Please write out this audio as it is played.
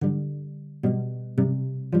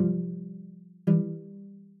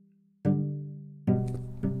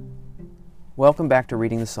Welcome back to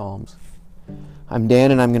Reading the Psalms. I'm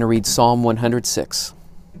Dan and I'm going to read Psalm 106.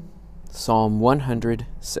 Psalm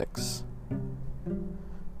 106.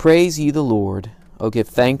 Praise ye the Lord. O give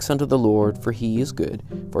thanks unto the Lord, for he is good,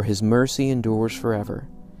 for his mercy endures forever.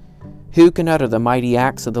 Who can utter the mighty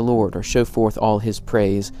acts of the Lord, or show forth all his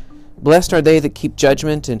praise? Blessed are they that keep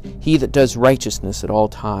judgment, and he that does righteousness at all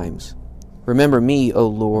times. Remember me, O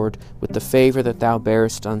Lord, with the favor that thou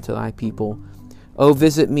bearest unto thy people. O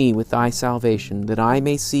visit me with thy salvation, that I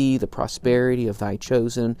may see the prosperity of thy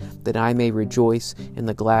chosen, that I may rejoice in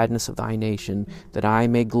the gladness of thy nation, that I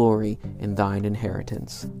may glory in thine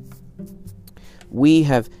inheritance. We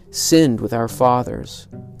have sinned with our fathers.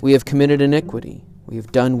 We have committed iniquity. We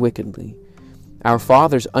have done wickedly. Our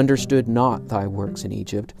fathers understood not thy works in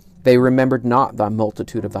Egypt. They remembered not the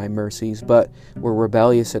multitude of thy mercies, but were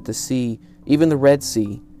rebellious at the sea, even the Red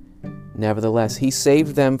Sea. Nevertheless, he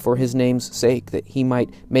saved them for his name's sake, that he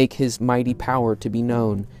might make his mighty power to be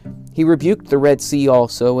known. He rebuked the Red Sea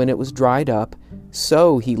also, and it was dried up.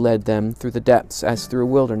 So he led them through the depths as through a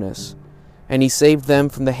wilderness. And he saved them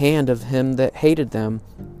from the hand of him that hated them,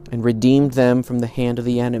 and redeemed them from the hand of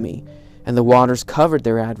the enemy. And the waters covered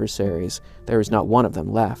their adversaries. There is not one of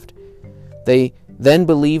them left. They then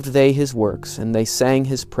believed they his works, and they sang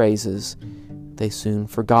his praises. They soon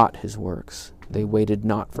forgot his works. They waited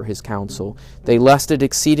not for his counsel. They lusted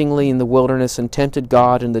exceedingly in the wilderness, and tempted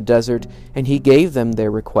God in the desert, and he gave them their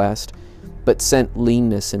request, but sent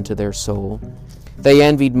leanness into their soul. They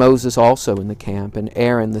envied Moses also in the camp, and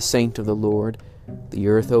Aaron the saint of the Lord. The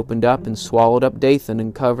earth opened up and swallowed up Dathan,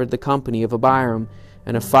 and covered the company of Abiram.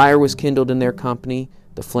 And a fire was kindled in their company.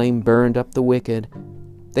 The flame burned up the wicked.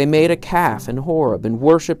 They made a calf in Horeb, and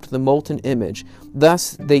worshipped the molten image.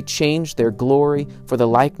 Thus they changed their glory for the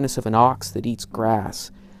likeness of an ox that eats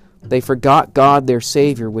grass. They forgot God their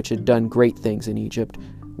Savior, which had done great things in Egypt,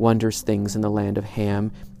 wondrous things in the land of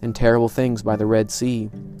Ham, and terrible things by the Red Sea.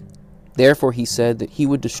 Therefore he said that he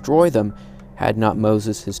would destroy them, had not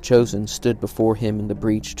Moses his chosen stood before him in the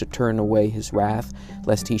breach to turn away his wrath,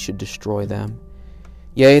 lest he should destroy them.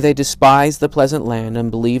 Yea, they despised the pleasant land,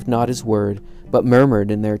 and believed not his word, but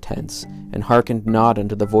murmured in their tents, and hearkened not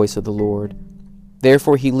unto the voice of the Lord.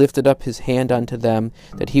 Therefore he lifted up his hand unto them,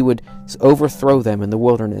 that he would overthrow them in the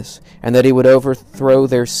wilderness, and that he would overthrow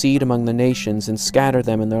their seed among the nations, and scatter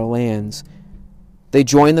them in their lands. They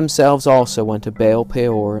joined themselves also unto Baal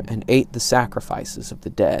Peor, and ate the sacrifices of the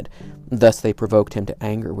dead. Thus they provoked him to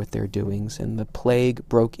anger with their doings, and the plague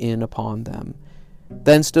broke in upon them.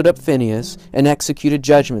 Then stood up Phinehas, and executed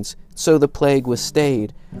judgments, so the plague was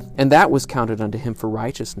stayed, and that was counted unto him for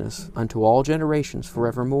righteousness, unto all generations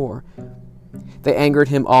forevermore. They angered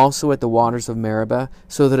him also at the waters of Meribah,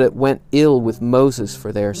 so that it went ill with Moses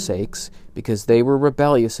for their sakes, because they were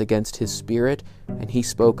rebellious against his spirit, and he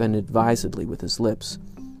spoke unadvisedly with his lips.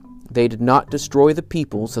 They did not destroy the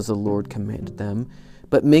peoples as the Lord commanded them,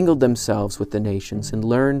 but mingled themselves with the nations, and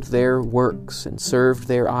learned their works, and served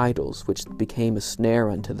their idols, which became a snare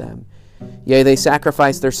unto them. Yea, they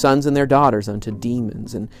sacrificed their sons and their daughters unto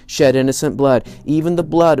demons, and shed innocent blood, even the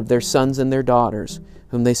blood of their sons and their daughters,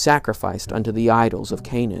 whom they sacrificed unto the idols of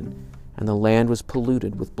Canaan, and the land was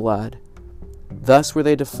polluted with blood. Thus were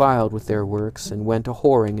they defiled with their works, and went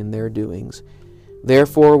a-whoring in their doings.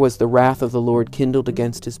 Therefore was the wrath of the Lord kindled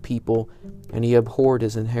against his people, and he abhorred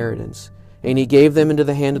his inheritance. And he gave them into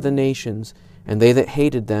the hand of the nations, and they that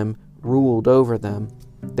hated them ruled over them.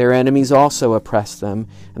 Their enemies also oppressed them,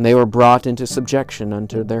 and they were brought into subjection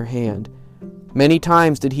unto their hand. Many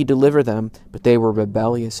times did he deliver them, but they were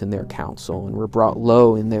rebellious in their counsel, and were brought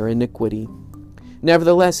low in their iniquity.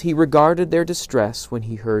 Nevertheless he regarded their distress when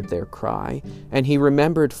he heard their cry, and he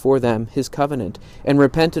remembered for them his covenant, and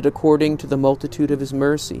repented according to the multitude of his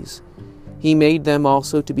mercies. He made them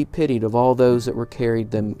also to be pitied of all those that were carrying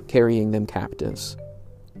them captives.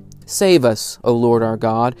 Save us, O Lord our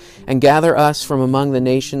God, and gather us from among the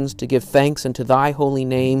nations, to give thanks unto thy holy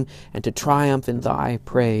name, and to triumph in thy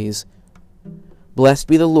praise. Blessed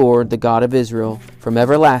be the Lord, the God of Israel, from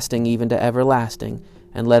everlasting even to everlasting.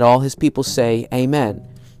 And let all his people say, Amen.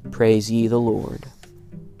 Praise ye the Lord.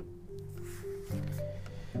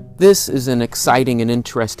 This is an exciting and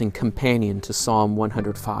interesting companion to Psalm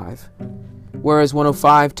 105. Whereas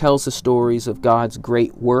 105 tells the stories of God's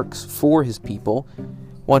great works for his people,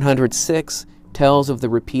 106 tells of the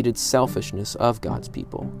repeated selfishness of God's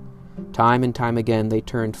people. Time and time again they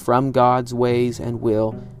turned from God's ways and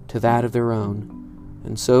will to that of their own.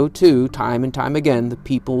 And so, too, time and time again, the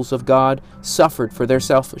peoples of God suffered for their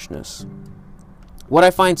selfishness. What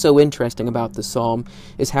I find so interesting about this psalm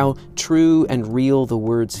is how true and real the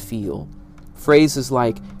words feel. Phrases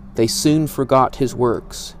like, they soon forgot his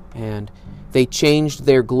works, and They changed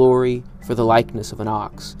their glory for the likeness of an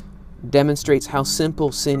ox. Demonstrates how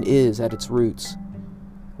simple sin is at its roots.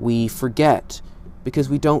 We forget because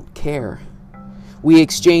we don't care. We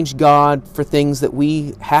exchange God for things that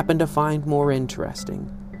we happen to find more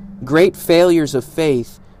interesting. Great failures of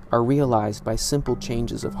faith are realized by simple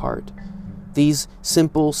changes of heart. These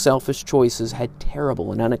simple, selfish choices had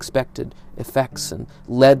terrible and unexpected effects and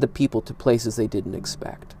led the people to places they didn't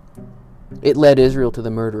expect. It led Israel to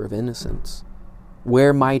the murder of innocents.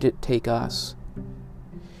 Where might it take us?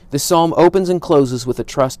 The psalm opens and closes with a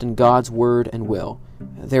trust in God's word and will.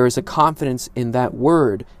 There is a confidence in that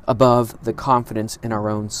word above the confidence in our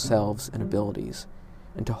own selves and abilities.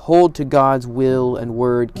 And to hold to God's will and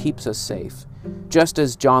word keeps us safe. Just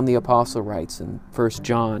as John the Apostle writes in 1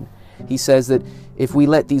 John, he says that if we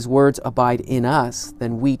let these words abide in us,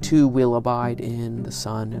 then we too will abide in the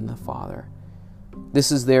Son and the Father.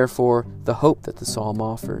 This is therefore the hope that the psalm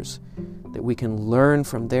offers, that we can learn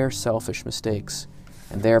from their selfish mistakes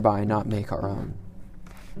and thereby not make our own.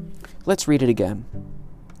 Let's read it again.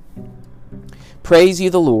 Praise ye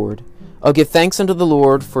the Lord. O give thanks unto the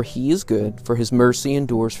Lord, for he is good, for his mercy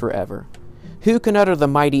endures forever. Who can utter the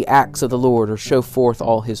mighty acts of the Lord, or show forth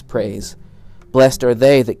all his praise? Blessed are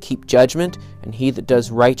they that keep judgment, and he that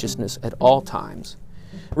does righteousness at all times.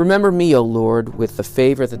 Remember me, O Lord, with the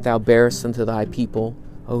favor that thou bearest unto thy people.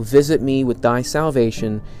 O visit me with thy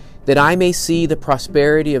salvation, that I may see the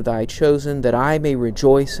prosperity of thy chosen, that I may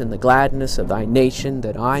rejoice in the gladness of thy nation,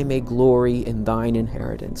 that I may glory in thine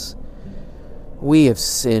inheritance. We have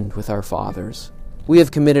sinned with our fathers. We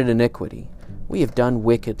have committed iniquity. We have done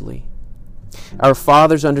wickedly. Our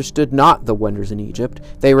fathers understood not the wonders in Egypt.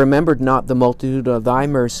 They remembered not the multitude of thy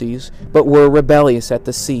mercies, but were rebellious at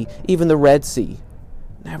the sea, even the Red Sea.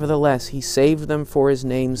 Nevertheless, he saved them for his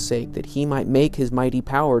name's sake, that he might make his mighty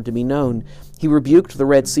power to be known. He rebuked the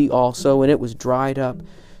Red Sea also, and it was dried up.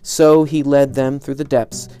 So he led them through the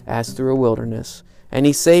depths, as through a wilderness. And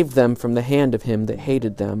he saved them from the hand of him that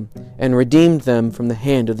hated them, and redeemed them from the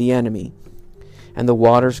hand of the enemy. And the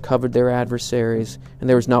waters covered their adversaries, and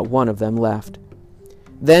there was not one of them left.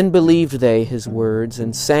 Then believed they his words,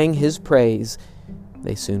 and sang his praise.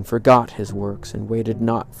 They soon forgot his works, and waited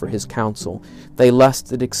not for his counsel. They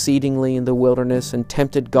lusted exceedingly in the wilderness, and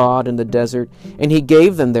tempted God in the desert. And he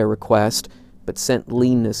gave them their request, but sent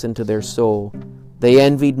leanness into their soul. They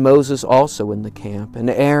envied Moses also in the camp, and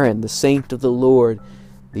Aaron, the saint of the Lord.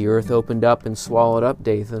 The earth opened up and swallowed up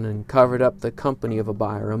Dathan, and covered up the company of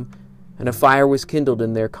Abiram. And a fire was kindled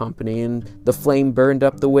in their company, and the flame burned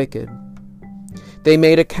up the wicked. They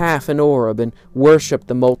made a calf in Oreb, and worshipped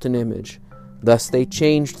the molten image. Thus they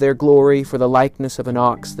changed their glory for the likeness of an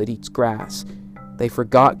ox that eats grass. They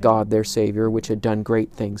forgot God their Savior, which had done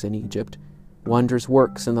great things in Egypt, wondrous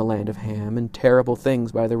works in the land of Ham, and terrible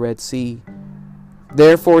things by the Red Sea.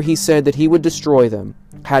 Therefore he said that he would destroy them,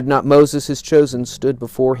 had not Moses his chosen stood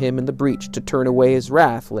before him in the breach to turn away his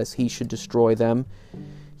wrath, lest he should destroy them.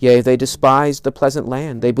 Yea, they despised the pleasant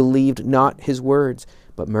land. They believed not his words,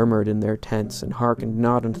 but murmured in their tents, and hearkened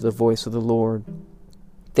not unto the voice of the Lord.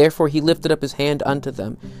 Therefore he lifted up his hand unto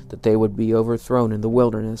them, that they would be overthrown in the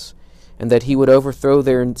wilderness, and that he would overthrow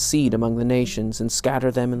their seed among the nations, and scatter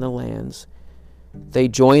them in the lands. They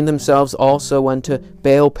joined themselves also unto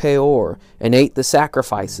Baal Peor, and ate the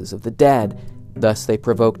sacrifices of the dead. Thus they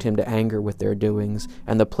provoked him to anger with their doings,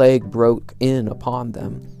 and the plague broke in upon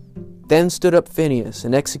them. Then stood up Phinehas,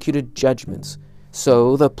 and executed judgments.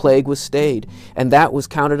 So the plague was stayed, and that was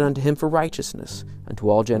counted unto him for righteousness, unto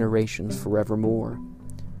all generations forevermore.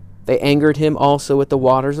 They angered him also at the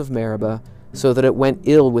waters of Meribah, so that it went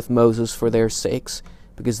ill with Moses for their sakes,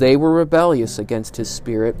 because they were rebellious against his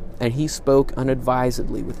spirit, and he spoke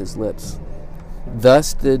unadvisedly with his lips.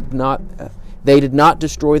 Thus they did not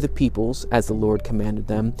destroy the peoples, as the Lord commanded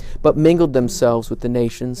them, but mingled themselves with the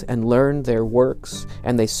nations, and learned their works,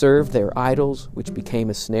 and they served their idols, which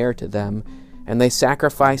became a snare to them. And they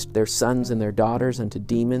sacrificed their sons and their daughters unto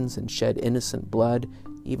demons, and shed innocent blood,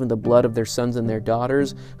 even the blood of their sons and their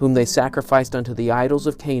daughters, whom they sacrificed unto the idols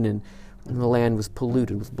of Canaan, and the land was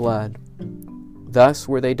polluted with blood. Thus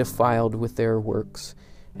were they defiled with their works,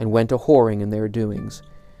 and went a-whoring in their doings.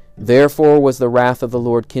 Therefore was the wrath of the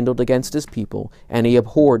Lord kindled against his people, and he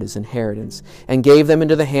abhorred his inheritance, and gave them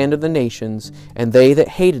into the hand of the nations, and they that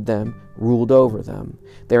hated them ruled over them.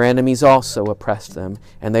 Their enemies also oppressed them,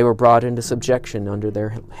 and they were brought into subjection under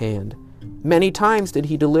their hand. Many times did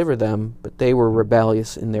he deliver them, but they were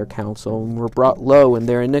rebellious in their counsel, and were brought low in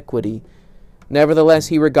their iniquity. Nevertheless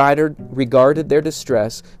he regarded their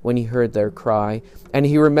distress when he heard their cry, and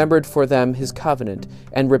he remembered for them his covenant,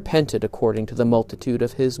 and repented according to the multitude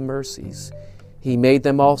of his mercies. He made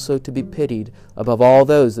them also to be pitied above all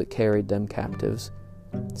those that carried them captives.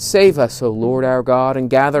 Save us, O Lord our God, and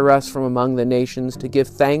gather us from among the nations to give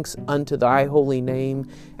thanks unto thy holy name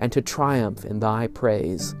and to triumph in thy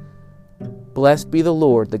praise. Blessed be the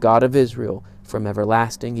Lord, the God of Israel, from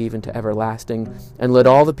everlasting even to everlasting. And let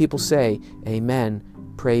all the people say, Amen.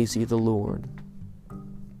 Praise ye the Lord.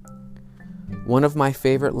 One of my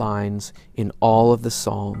favorite lines in all of the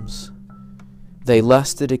Psalms. They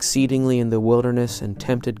lusted exceedingly in the wilderness and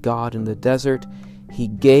tempted God in the desert. He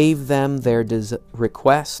gave them their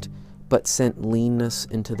request, but sent leanness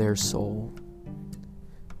into their soul.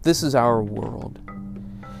 This is our world.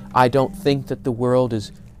 I don't think that the world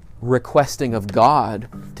is requesting of God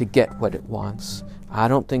to get what it wants. I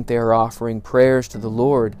don't think they are offering prayers to the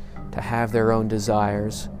Lord to have their own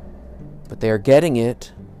desires. But they are getting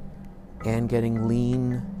it and getting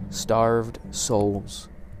lean, starved souls.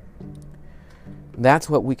 That's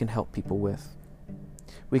what we can help people with.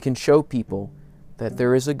 We can show people that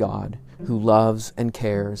there is a God who loves and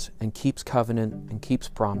cares and keeps covenant and keeps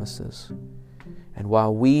promises. And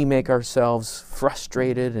while we make ourselves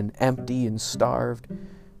frustrated and empty and starved,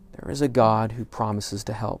 there is a God who promises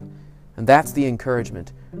to help. And that's the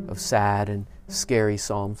encouragement of sad and scary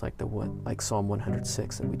psalms like Psalm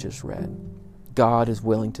 106 that we just read. God is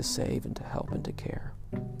willing to save and to help and to care.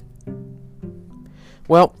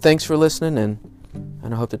 Well, thanks for listening,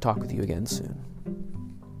 and I hope to talk with you again soon.